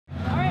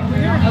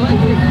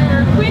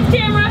Quick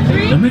camera.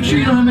 3. Now make sure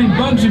you don't have any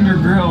bugs in your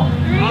grill.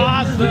 3,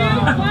 Awesome. 2, 1.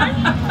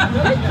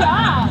 Good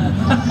job.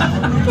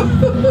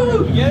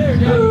 Get her,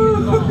 Daddy.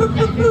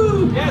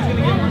 Yeah, it's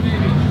gonna get her,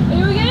 maybe. Are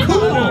you again? Cool.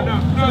 No,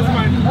 it's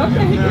fine.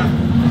 Okay.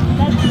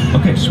 Yeah.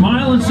 Okay,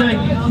 smile and say,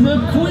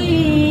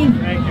 McQueen.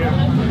 Thank you.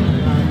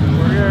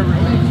 We're here every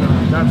week, so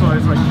that's why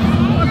it's like,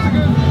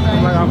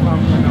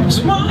 I'm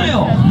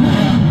Smile.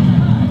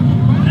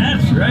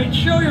 That's right.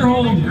 Show your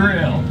whole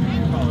grill.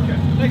 okay.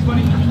 Thanks,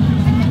 buddy.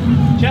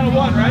 Channel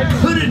 1, right?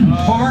 Put it in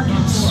park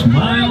and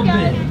smile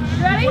big.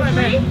 Ready?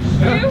 3,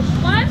 2,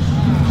 1.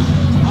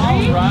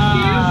 3, 2, 1.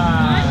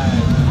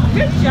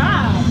 Good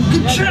job.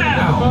 Good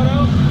job.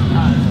 Photo?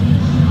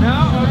 No?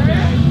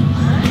 Okay.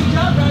 Good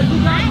job, guys.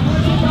 Good job.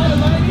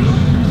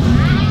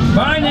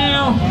 Bye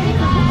now.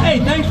 Hey,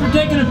 thanks for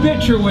taking a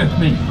picture with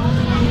me.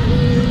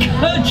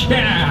 Good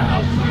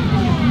job.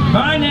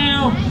 Bye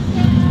now.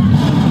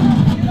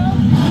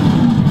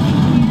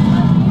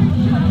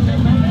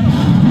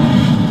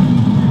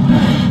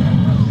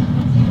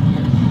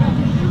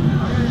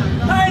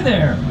 Hi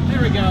there.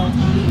 There we go.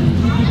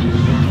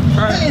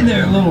 Hey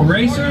there, little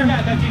racer.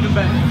 Yeah, that's even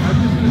better.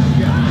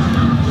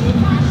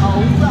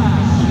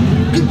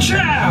 Alright. Good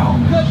job.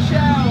 Good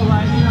show,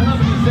 Lightning. I love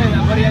when you say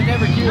that, buddy. I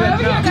never hear that.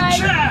 Over here, Good guys.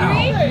 job.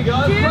 3, There you go.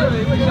 2, 1. That's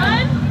perfect. Look at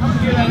that. I'm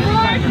gonna hear that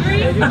anytime. 3,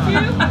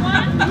 2,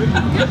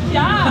 1. Good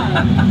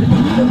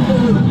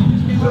job.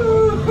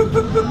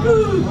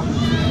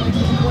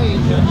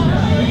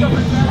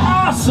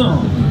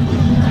 Awesome.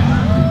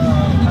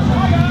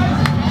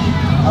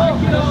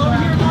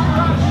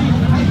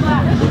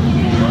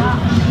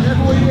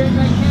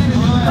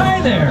 Hi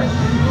there.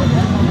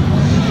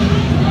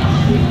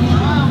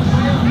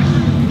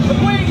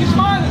 McQueen, you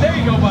smiling. There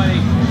you go, buddy.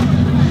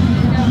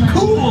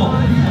 Cool.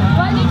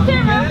 Lightning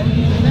camera.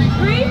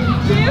 3,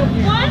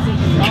 2,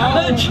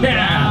 1. Good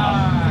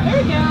job.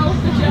 There we go.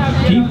 Good job.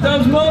 Keep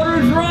those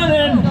motors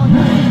running.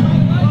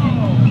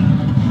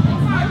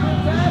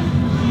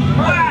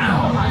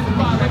 Wow.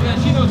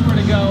 She knows where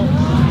to go.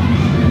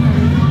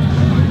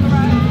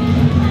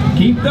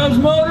 Keep those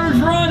motors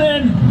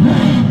running.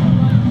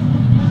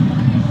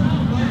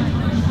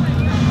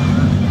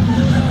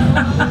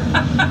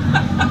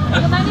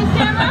 Lightning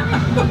camera.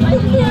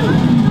 Lightning camera.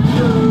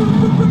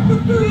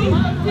 3, 2,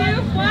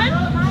 1.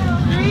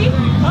 3,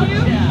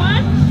 2,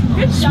 1.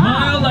 Good job.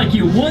 Smile like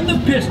you won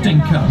the piston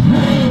cup.